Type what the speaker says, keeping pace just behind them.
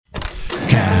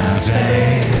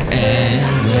Cafe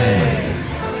anyway.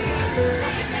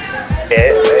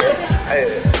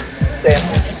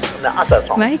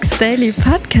 Mike's Daily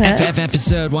Podcast. FF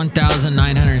episode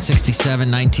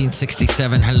 1967,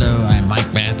 1967. Hello, I'm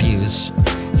Mike Matthews.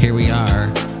 Here we are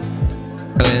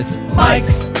with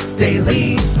Mike's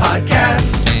Daily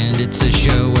Podcast. And it's a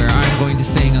show where I'm going to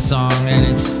sing a song, and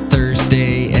it's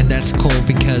Thursday, and that's cool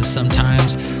because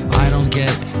sometimes I don't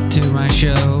get to my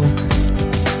show,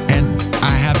 and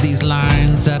I have these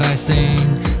lines that I sing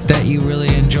that you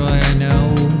really enjoy. I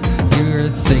know you're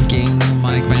thinking,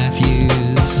 Mike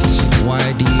Matthews,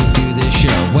 why do you do this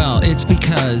show? Well, it's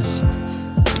because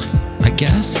I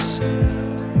guess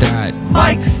that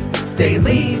Mike's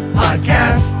Daily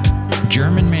Podcast.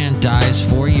 German man dies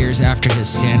 4 years after his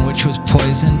sandwich was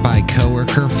poisoned by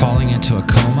coworker falling into a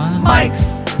coma.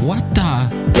 Mike's What the?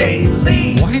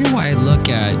 Daily Why do I look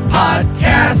at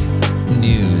Podcast.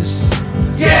 news?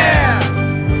 Yeah!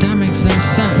 That makes no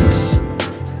sense.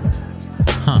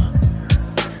 Huh.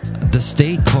 The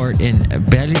state court in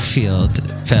Bielefeld,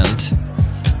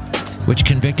 which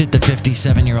convicted the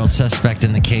 57-year-old suspect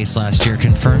in the case last year,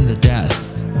 confirmed the death.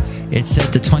 It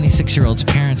said the 26-year-old's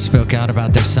parents spoke out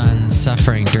about their son's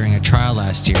suffering during a trial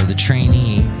last year. The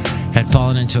trainee had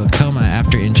fallen into a coma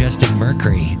after ingesting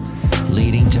mercury,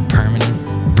 leading to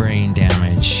permanent brain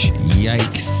damage.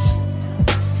 Yikes.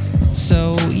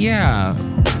 So, yeah,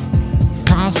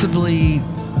 possibly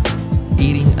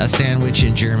eating a sandwich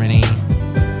in Germany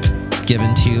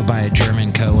given to you by a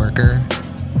German coworker.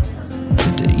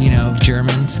 You know,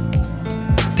 Germans,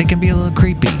 they can be a little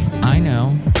creepy. I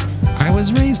know. I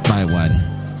was raised by one.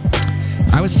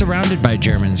 I was surrounded by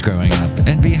Germans growing up,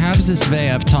 and we have this way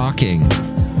of talking.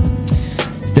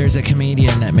 There's a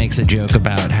comedian that makes a joke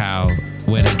about how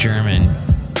when a German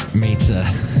meets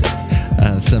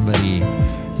somebody,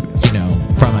 you know,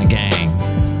 from a gang,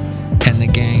 and the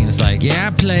gang is like,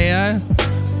 "Yeah, player,"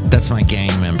 that's my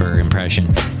gang member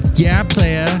impression. "Yeah,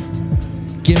 player,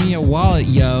 give me a wallet,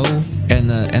 yo," and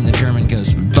the German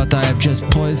goes, "But I have just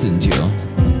poisoned you."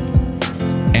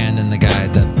 And then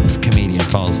the comedian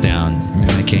falls down,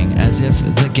 mimicking as if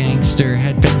the gangster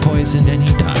had been poisoned and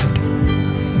he died.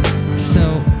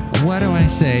 So, what do I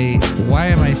say? Why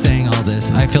am I saying all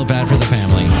this? I feel bad for the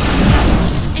family.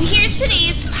 And here's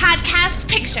today's podcast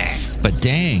picture. But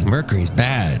dang, mercury's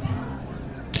bad.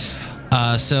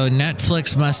 So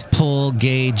Netflix must pull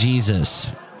gay Jesus.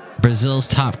 Brazil's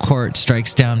top court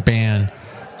strikes down ban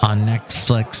on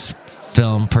Netflix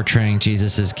film portraying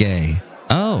Jesus as gay.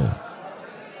 Oh.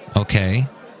 Okay.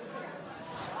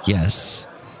 Yes.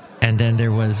 And then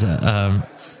there was a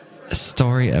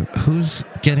story of who's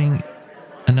getting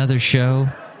another show,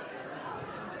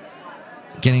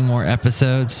 getting more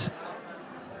episodes.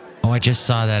 Oh, I just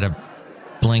saw that, a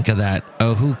blink of that.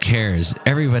 Oh, who cares?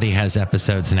 Everybody has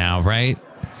episodes now, right?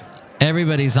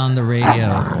 Everybody's on the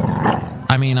radio.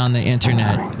 I mean, on the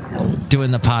internet,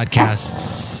 doing the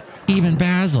podcasts. Even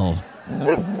Basil.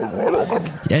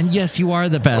 And yes, you are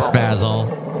the best,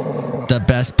 Basil. The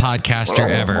best podcaster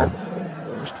ever.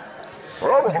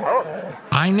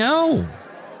 I know.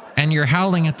 And you're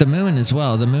howling at the moon as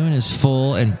well. The moon is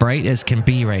full and bright as can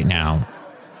be right now.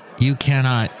 You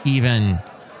cannot even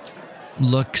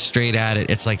look straight at it.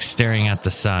 It's like staring at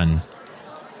the sun.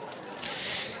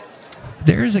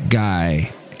 There's a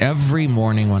guy every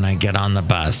morning when I get on the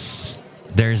bus.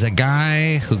 There's a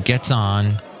guy who gets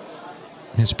on.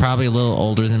 He's probably a little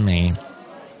older than me.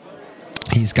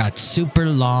 He's got super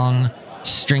long,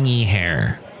 stringy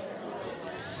hair.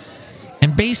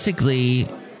 And basically,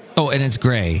 and it's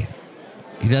gray.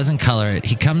 He doesn't color it.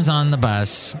 He comes on the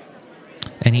bus,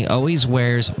 and he always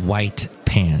wears white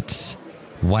pants.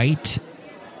 White.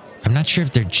 I'm not sure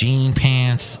if they're jean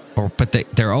pants, but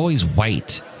they're always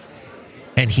white.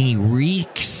 And he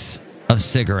reeks of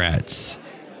cigarettes.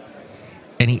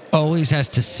 And he always has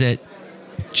to sit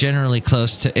generally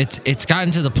close to it's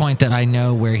gotten to the point that I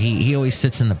know where he always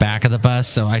sits in the back of the bus,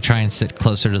 so I try and sit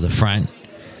closer to the front.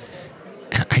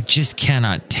 I just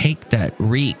cannot take that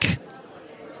reek.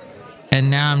 And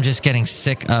now I'm just getting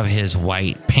sick of his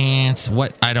white pants.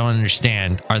 What I don't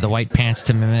understand, are the white pants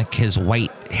to mimic his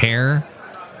white hair?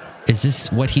 Is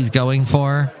this what he's going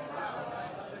for?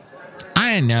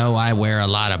 I know I wear a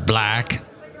lot of black.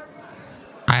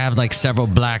 I have like several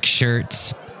black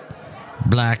shirts,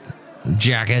 black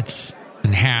jackets,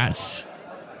 and hats.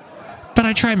 But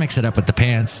I try and mix it up with the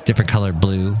pants, different colored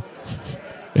blue.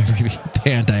 Every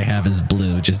pant I have is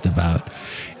blue, just about.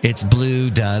 It's blue,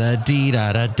 da-da-dee,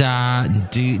 da-da-da,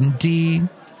 dee.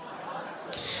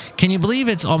 Can you believe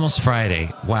it's almost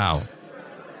Friday? Wow.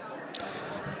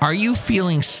 Are you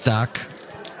feeling stuck?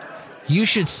 You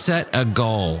should set a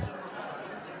goal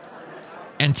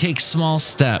and take small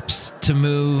steps to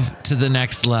move to the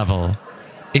next level.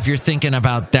 If you're thinking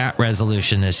about that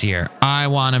resolution this year, I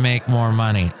want to make more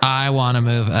money. I want to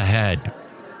move ahead.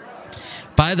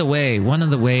 By the way, one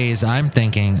of the ways I'm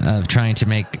thinking of trying to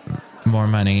make more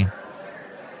money,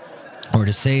 or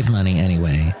to save money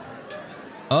anyway.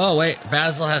 Oh, wait,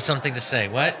 Basil has something to say.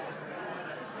 What?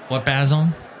 What, Basil?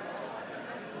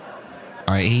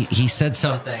 All right, he said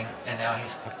something, and now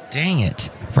he's... Dang it.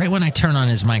 Right when I turn on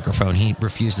his microphone, he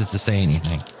refuses to say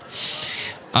anything.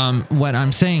 What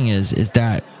I'm saying is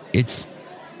that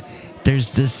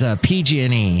there's this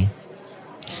PG&E.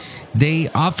 They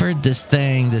offered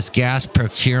this gas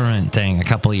procurement thing a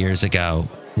couple of years ago,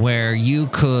 where you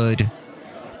could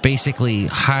basically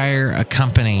hire a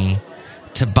company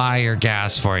to buy your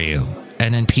gas for you,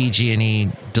 and then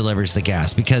PG&E delivers the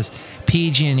gas, because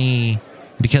PG&E,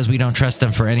 because we don't trust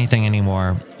them for anything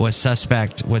anymore, was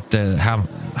suspect with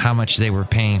how much they were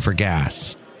paying for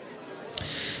gas.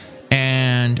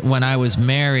 And when I was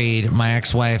married, my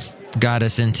ex-wife got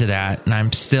us into that, and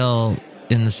I'm still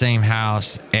in the same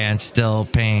house and still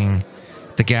paying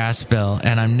the gas bill.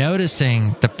 And I'm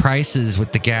noticing the prices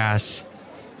with the gas,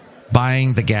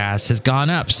 buying the gas, has gone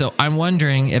up. So I'm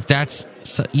wondering if that's,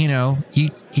 you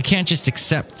can't just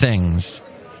accept things.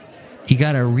 You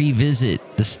got to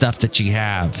revisit the stuff that you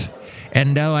have.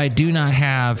 And no, I do not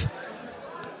have,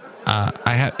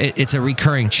 it's a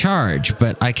recurring charge,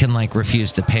 but I can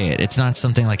refuse to pay it. It's not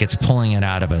something like it's pulling it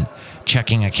out of a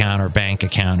checking account or bank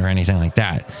account or anything like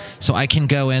that. So I can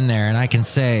go in there and I can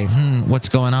say, what's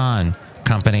going on,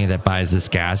 company that buys this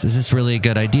gas? Is this really a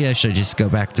good idea? Should I just go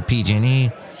back to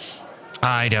PG&E?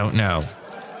 I don't know.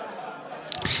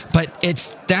 But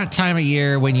it's that time of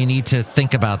year when you need to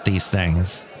think about these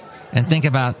things and think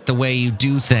about the way you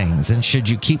do things, and should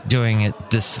you keep doing it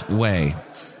this way.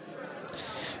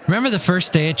 Remember the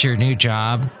first day at your new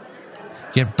job?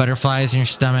 You had butterflies in your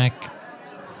stomach.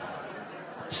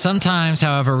 Sometimes,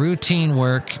 however, routine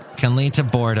work can lead to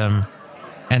boredom,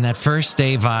 and that first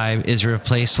day vibe is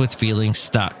replaced with feeling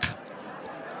stuck.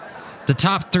 The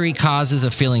top 3 causes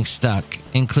of feeling stuck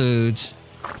includes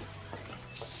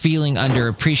feeling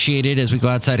underappreciated. As we go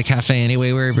outside a cafe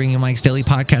anyway, we're bringing Mike's Daily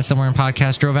Podcast somewhere in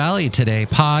Podcastro Valley today.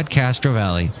 Podcastro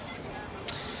Valley.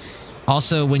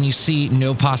 Also, when you see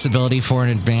no possibility for an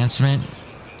advancement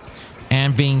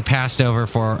and being passed over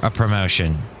for a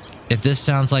promotion. If this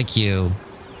sounds like you,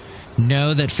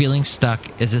 know that feeling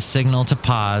stuck is a signal to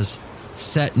pause,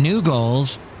 set new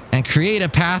goals, and create a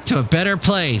path to a better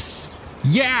place.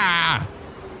 Yeah!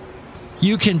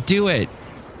 You can do it.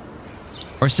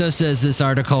 Or so says this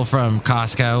article from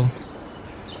Costco,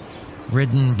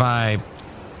 written by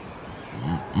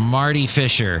Marty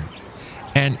Fisher.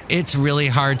 And it's really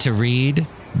hard to read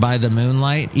by the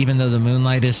moonlight, even though the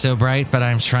moonlight is so bright, but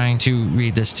I'm trying to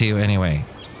read this to you anyway.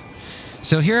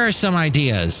 So here are some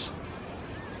ideas.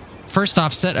 First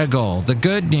off, set a goal. The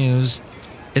good news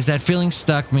is that feeling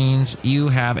stuck means you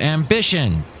have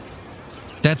ambition.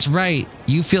 That's right.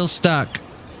 You feel stuck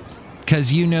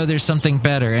because you know there's something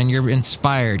better and you're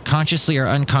inspired. Consciously or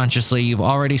unconsciously, you've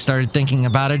already started thinking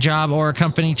about a job or a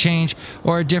company change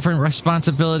or a different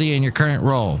responsibility in your current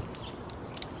role.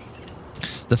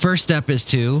 The first step is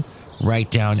to write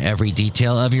down every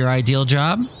detail of your ideal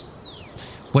job.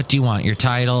 What do you want your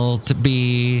title to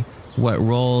be? What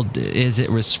role is it?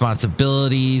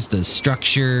 Responsibilities, the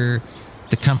structure,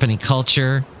 the company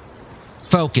culture.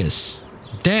 Focus.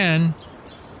 Then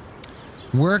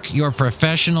work your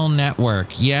professional network.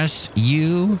 Yes,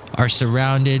 you are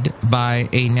surrounded by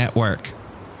a network.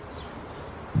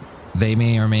 They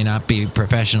may or may not be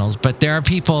professionals, but there are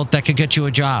people that could get you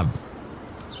a job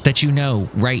that you know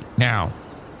right now.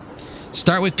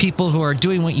 Start with people who are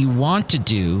doing what you want to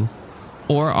do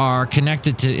or are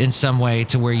connected to in some way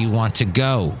to where you want to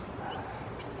go.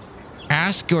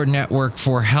 Ask your network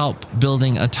for help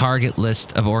building a target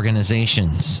list of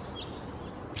organizations.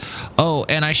 Oh,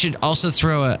 and I should also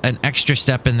throw an extra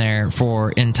step in there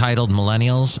for entitled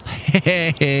millennials.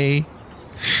 Hey.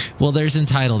 Well, there's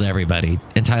entitled everybody.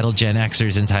 Entitled Gen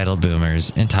Xers, entitled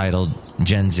boomers, entitled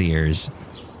Gen Zers.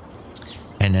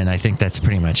 And then I think that's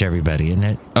pretty much everybody, isn't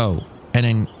it? Oh, and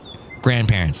then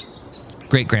grandparents,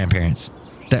 great-grandparents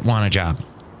that want a job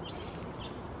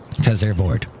because they're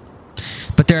bored.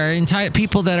 But there are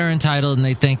people that are entitled and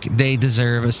they think they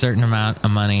deserve a certain amount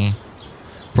of money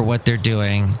for what they're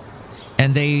doing.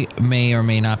 And they may or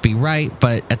may not be right,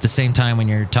 but at the same time, when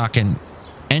you're talking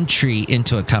entry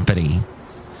into a company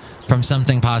from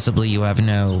something possibly you have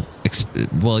no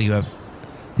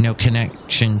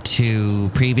connection to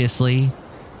previously,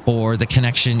 or the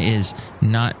connection is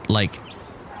not like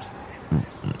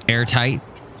airtight,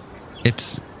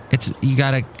 it's you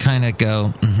got to kind of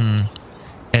go,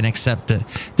 and accept that.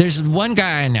 There's one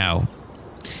guy I know.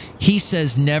 He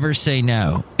says never say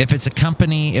no. If it's a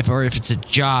company, if it's a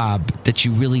job that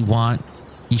you really want,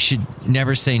 you should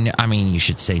never say no. I mean, you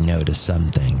should say no to some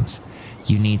things.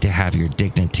 You need to have your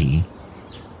dignity.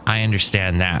 I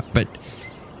understand that. But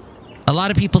a lot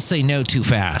of people say no too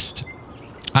fast.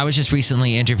 I was just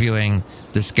recently interviewing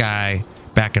this guy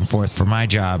back and forth for my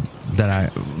job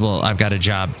I've got a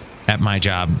job at my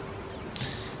job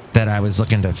that I was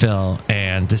looking to fill.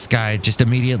 And this guy just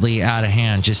immediately out of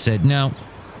hand just said, no.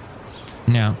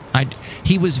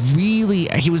 He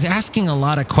was asking a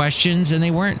lot of questions, and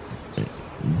they weren't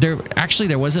there. Actually,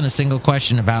 there wasn't a single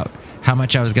question about how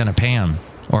much I was going to pay him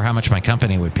or how much my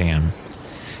company would pay him.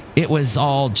 It was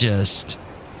all just,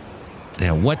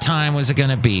 what time was it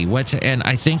going to be? And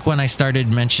I think when I started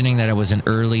mentioning that it was an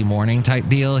early morning type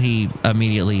deal, he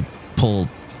immediately pulled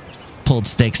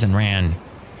stakes and ran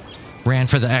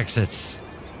for the exits.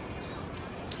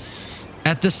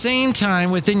 At the same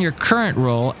time, within your current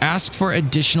role, ask for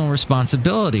additional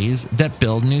responsibilities that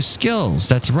build new skills.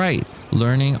 That's right.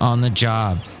 Learning on the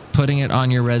job, putting it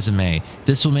on your resume.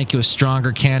 This will make you a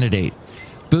stronger candidate.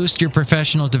 Boost your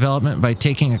professional development by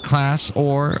taking a class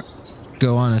or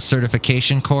go on a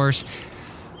certification course.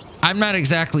 I'm not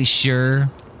exactly sure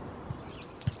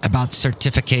about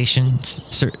certifications,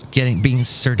 being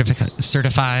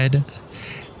certified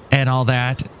and all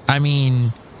that. I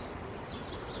mean,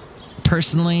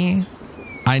 personally,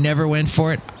 I never went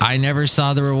for it. I never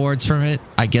saw the rewards from it.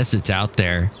 I guess it's out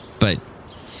there, but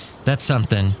that's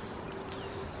something.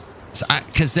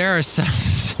 Because there are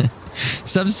some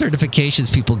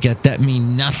certifications people get that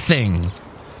mean nothing,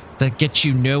 that get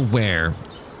you nowhere.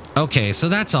 Okay, so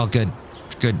that's all good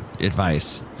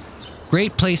advice.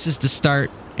 Great places to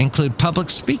start include public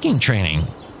speaking training.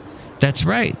 That's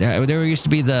right. There used to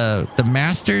be the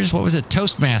Masters. What was it?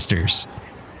 Toastmasters.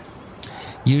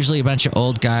 Usually a bunch of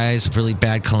old guys with really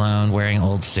bad cologne wearing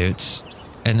old suits.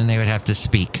 And then they would have to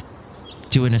speak,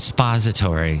 do an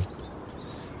expository.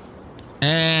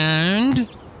 And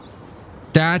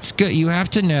that's good. You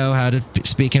have to know how to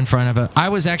speak in front of I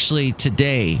was actually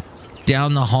today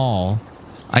down the hall.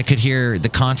 I could hear the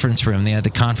conference room. They had the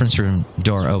conference room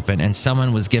door open, and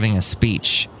someone was giving a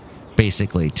speech,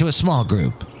 basically, to a small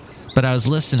group. But I was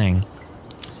listening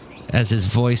as his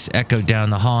voice echoed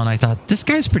down the hall, and I thought, this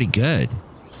guy's pretty good.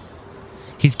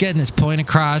 He's getting his point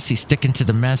across. He's sticking to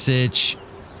the message.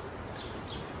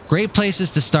 Great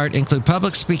places to start include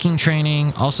public speaking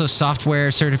training, also software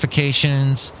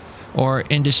certifications, or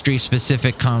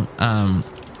industry-specific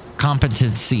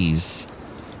competencies.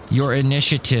 Your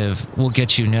initiative will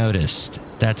get you noticed.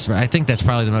 I think that's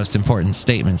probably the most important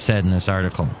statement said in this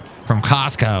article from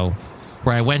Costco,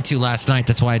 where I went to last night.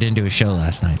 That's why I didn't do a show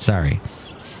last night. Sorry.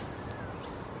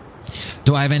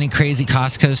 Do I have any crazy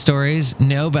Costco stories?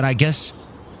 No, but I guess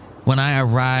when I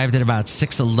arrived at about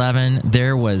 6:11,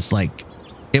 there was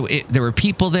there were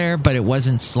people there, but it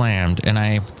wasn't slammed, and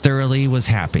I thoroughly was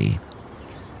happy.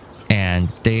 And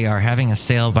they are having a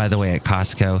sale, by the way, at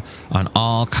Costco on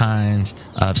all kinds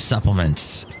of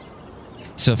supplements.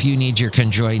 So if you need your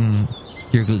chondroitin,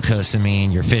 your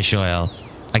glucosamine, your fish oil,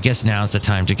 I guess now's the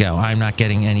time to go. I'm not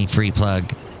getting any free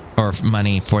plug or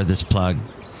money for this plug.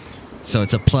 So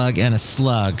it's a plug and a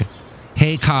slug.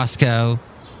 Hey, Costco,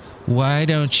 why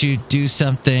don't you do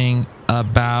something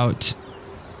about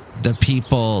the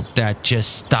people that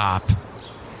just stop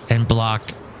and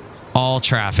block all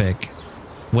traffic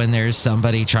when there's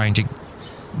somebody trying to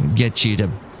get you to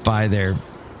buy their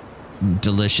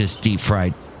delicious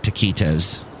deep-fried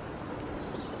taquitos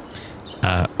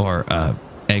or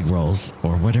egg rolls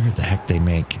or whatever the heck they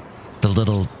make. The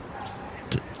little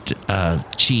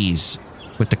cheese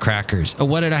with the crackers. Oh,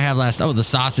 what did I have last? Oh, the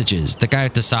sausages. The guy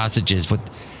with the sausages,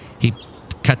 he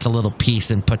cuts a little piece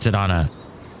and puts it on a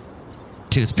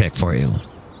toothpick for you.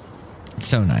 It's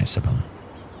so nice of him.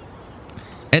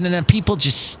 And then people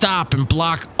just stop and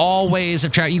block all ways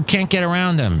of traffic. You can't get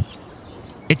around them.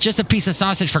 It's just a piece of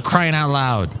sausage, for crying out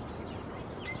loud.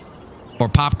 Or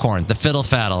popcorn, the fiddle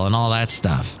faddle, and all that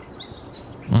stuff.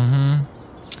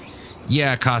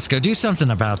 Yeah, Costco, do something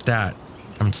about that.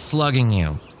 I'm slugging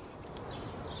you.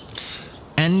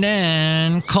 And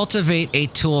then cultivate a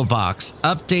toolbox.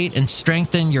 Update and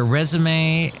strengthen your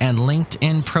resume and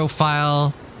LinkedIn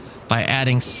profile by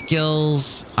adding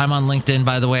skills. I'm on LinkedIn,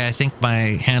 by the way. I think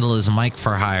my handle is Mike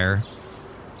for Hire.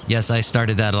 Yes, I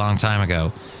started that a long time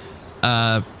ago.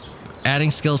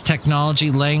 Adding skills,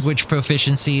 technology, language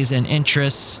proficiencies, and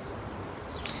interests.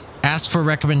 Ask for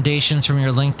recommendations from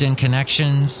your LinkedIn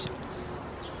connections.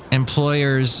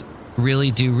 Employers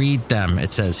really do read them,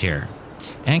 it says here.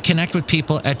 and connect with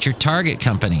people at your target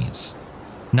companies.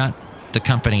 Not the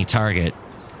company Target,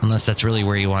 unless that's really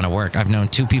where you want to work. I've known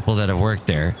 2 people that have worked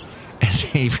there, and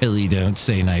they really don't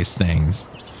say nice things.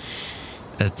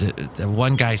 The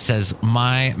one guy says,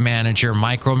 my manager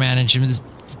micromanages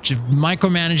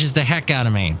the heck out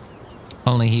of me.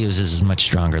 Only he uses much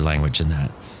stronger language than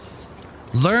that.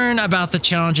 Learn about the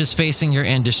challenges facing your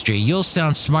industry. You'll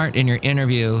sound smart in your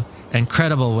interview and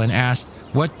credible when asked,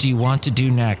 what do you want to do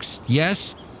next?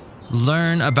 Yes,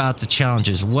 learn about the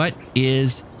challenges. What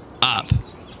is up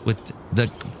with the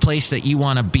place that you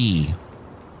want to be?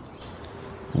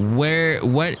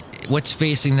 What's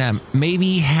facing them?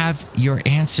 Maybe have your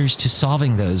answers to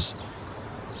solving those.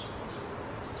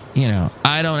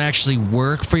 I don't actually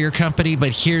work for your company, but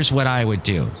here's what I would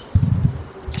do.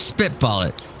 Spitball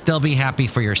it. They'll be happy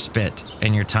for your spit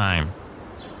and your time.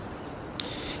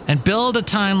 And build a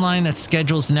timeline that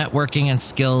schedules networking and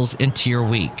skills into your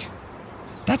week.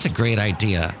 That's a great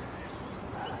idea.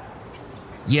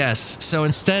 Yes, so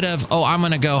instead of, I'm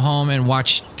going to go home and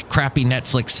watch crappy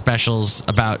Netflix specials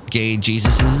about gay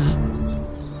Jesuses,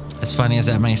 as funny as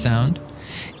that may sound,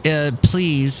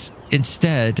 please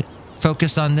instead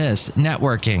focus on this,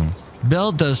 networking.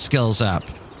 Build those skills up.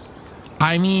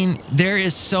 I mean, there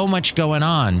is so much going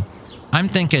on. I'm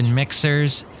thinking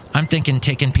mixers. I'm thinking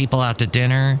taking people out to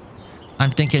dinner.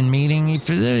 I'm thinking meeting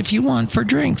if you want for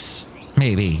drinks,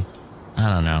 maybe. I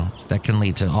don't know. That can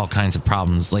lead to all kinds of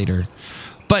problems later.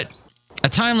 But a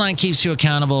timeline keeps you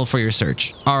accountable for your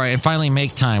search. All right, and finally,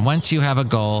 make time. Once you have a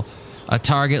goal, a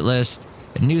target list,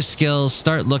 new skills,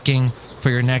 start looking for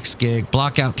your next gig.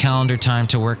 Block out calendar time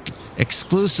to work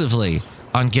exclusively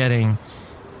on getting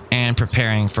and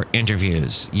preparing for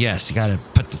interviews. Yes, you got to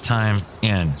put the time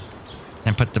in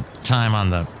and put the time on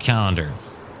the calendar.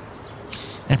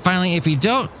 And finally, if you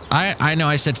don't, I know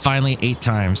I said finally 8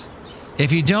 times.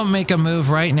 If you don't make a move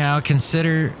right now,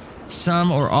 consider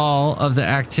some or all of the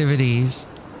activities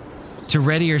to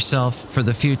ready yourself for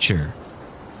the future.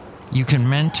 You can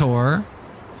mentor.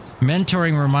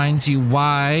 Mentoring reminds you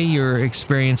why your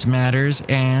experience matters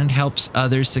and helps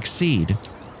others succeed.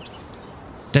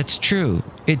 That's true.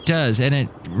 It does. And it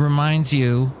reminds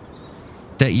you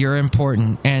that you're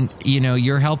important and,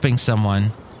 you're helping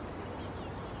someone.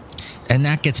 And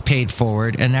that gets paid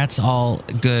forward. And that's all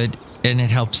good. And it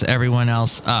helps everyone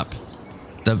else up.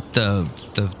 The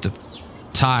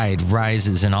tide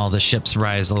rises and all the ships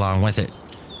rise along with it.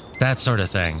 That sort of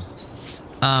thing.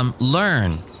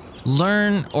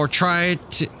 Learn or try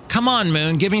to... Come on,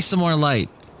 Moon. Give me some more light.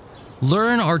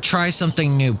 Learn or try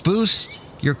something new. Boost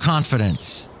your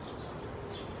confidence.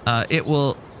 It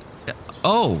will...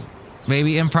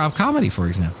 maybe improv comedy, for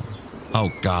example. Oh,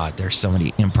 God, there's so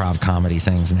many improv comedy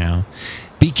things now.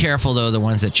 Be careful, though, the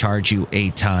ones that charge you a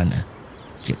ton.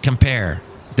 Compare.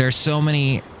 There's so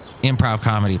many improv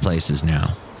comedy places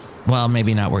now. Well,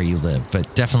 maybe not where you live,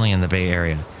 but definitely in the Bay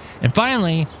Area. And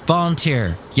finally,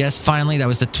 volunteer. Yes, finally, that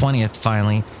was the 20th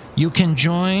finally. You can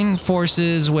join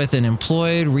forces with an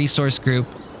employee resource group,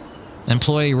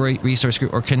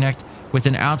 or connect with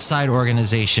an outside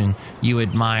organization you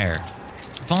admire.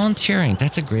 Volunteering,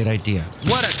 that's a great idea.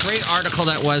 What a great article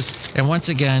that was. And once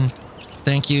again,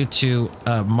 thank you to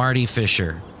Marty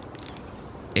Fisher,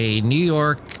 a New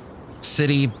York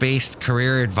City-based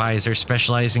career advisor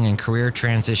specializing in career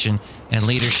transition and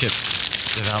leadership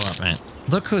development.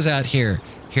 Look who's out here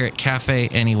at Cafe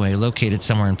Anyway, located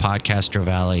somewhere in Podcastro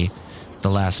Valley, the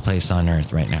last place on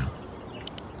earth right now.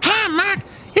 Hi, Mark.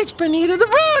 It's Benita the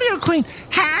Rodeo Queen.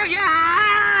 How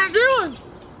y'all doing?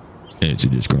 Answer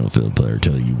this Grunfeld player,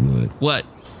 tell you what. What?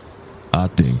 I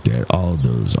think that all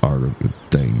those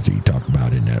things he talked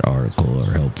about in that article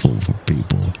are helpful for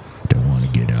people that want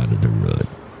to get out of the rut.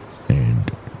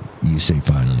 And you say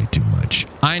finally too much.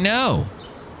 I know.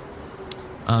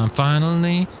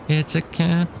 Finally, it's a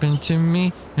happen to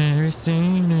me.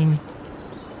 Everything.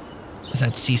 Is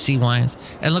that CeCe Winans?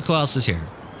 And look who else is here.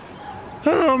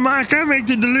 Hello, Mike. I make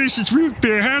the delicious root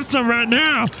beer. Have some right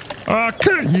now. I'll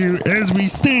cut you as we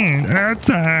stand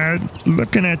outside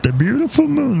looking at the beautiful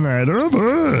moonlight. Oh,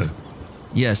 boy.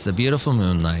 Yes, the beautiful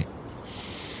moonlight.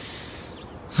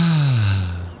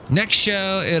 Next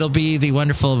show, it'll be the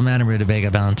wonderful Madame Rutabaga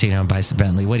Valentino and Bison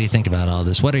Bentley. What do you think about all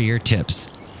this? What are your tips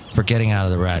for getting out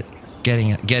of the rut,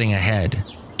 getting ahead,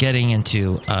 getting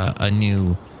into a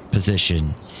new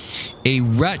position? A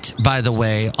rut, by the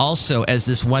way, also as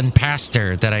this one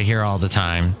pastor that I hear all the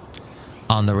time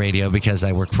on the radio, because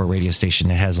I work for a radio station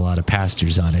that has a lot of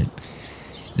pastors on it.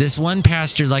 This one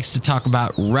pastor likes to talk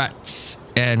about ruts,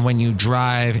 and when you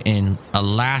drive in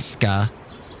Alaska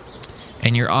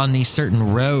and you're on these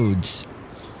certain roads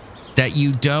that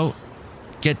you don't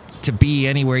get to be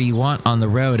anywhere you want on the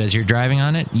road as you're driving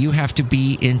on it, you have to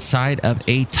be inside of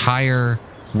a tire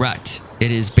rut.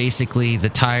 It is basically the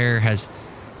tire has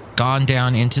gone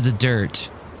down into the dirt,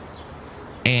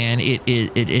 and it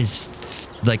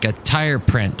is like a tire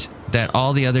print that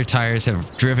all the other tires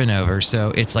have driven over.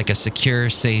 So it's like a secure,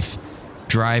 safe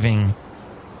driving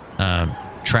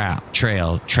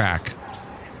track.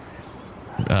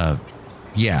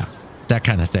 Yeah, that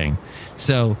kind of thing.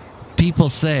 So people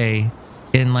say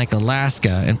in like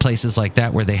Alaska and places like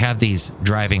that where they have these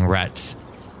driving ruts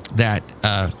that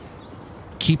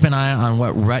keep an eye on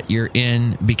what rut you're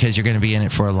in because you're going to be in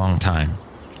it for a long time.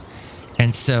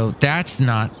 And so that's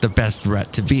not the best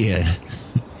rut to be in.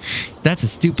 That's a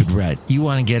stupid rut. You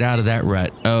want to get out of that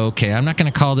rut. Okay, I'm not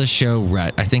going to call this show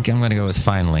Rut. I think I'm going to go with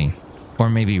Finally. Or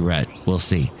maybe Rut. We'll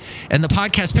see. And the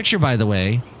podcast picture, by the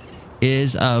way,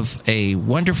 is of a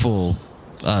wonderful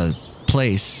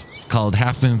place called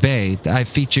Half Moon Bay. I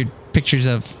featured pictures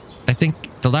of, I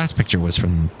think the last picture was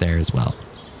from there as well.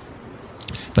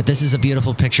 But this is a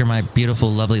beautiful picture my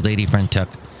beautiful, lovely lady friend took.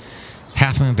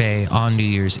 Half Moon Bay on New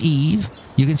Year's Eve.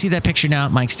 You can see that picture now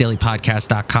at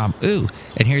mikesdailypodcast.com. Ooh,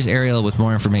 and here's Ariel with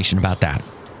more information about that.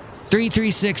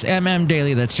 336mm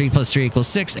daily. That's 3 plus 3 equals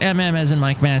 6mm as in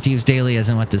Mike Matthews. Daily as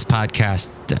in what this podcast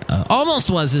almost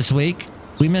was this week.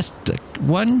 We missed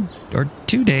 1 or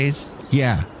 2 days.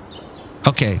 Yeah.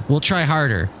 Okay, we'll try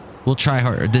harder.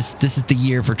 This is the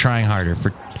year for trying harder.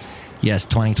 For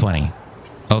 2020.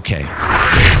 Okay.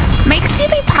 Mike's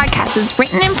Daily Podcast is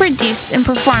written and produced and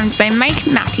performed by Mike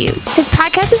Matthews. His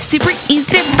podcast is super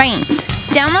easy to find.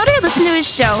 Download or listen to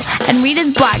his show and read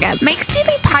his blog at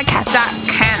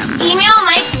mikesdailypodcast.com. Email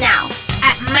Mike now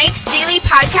at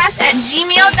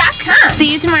mikesdailypodcast@gmail.com.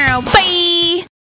 See you tomorrow. Bye!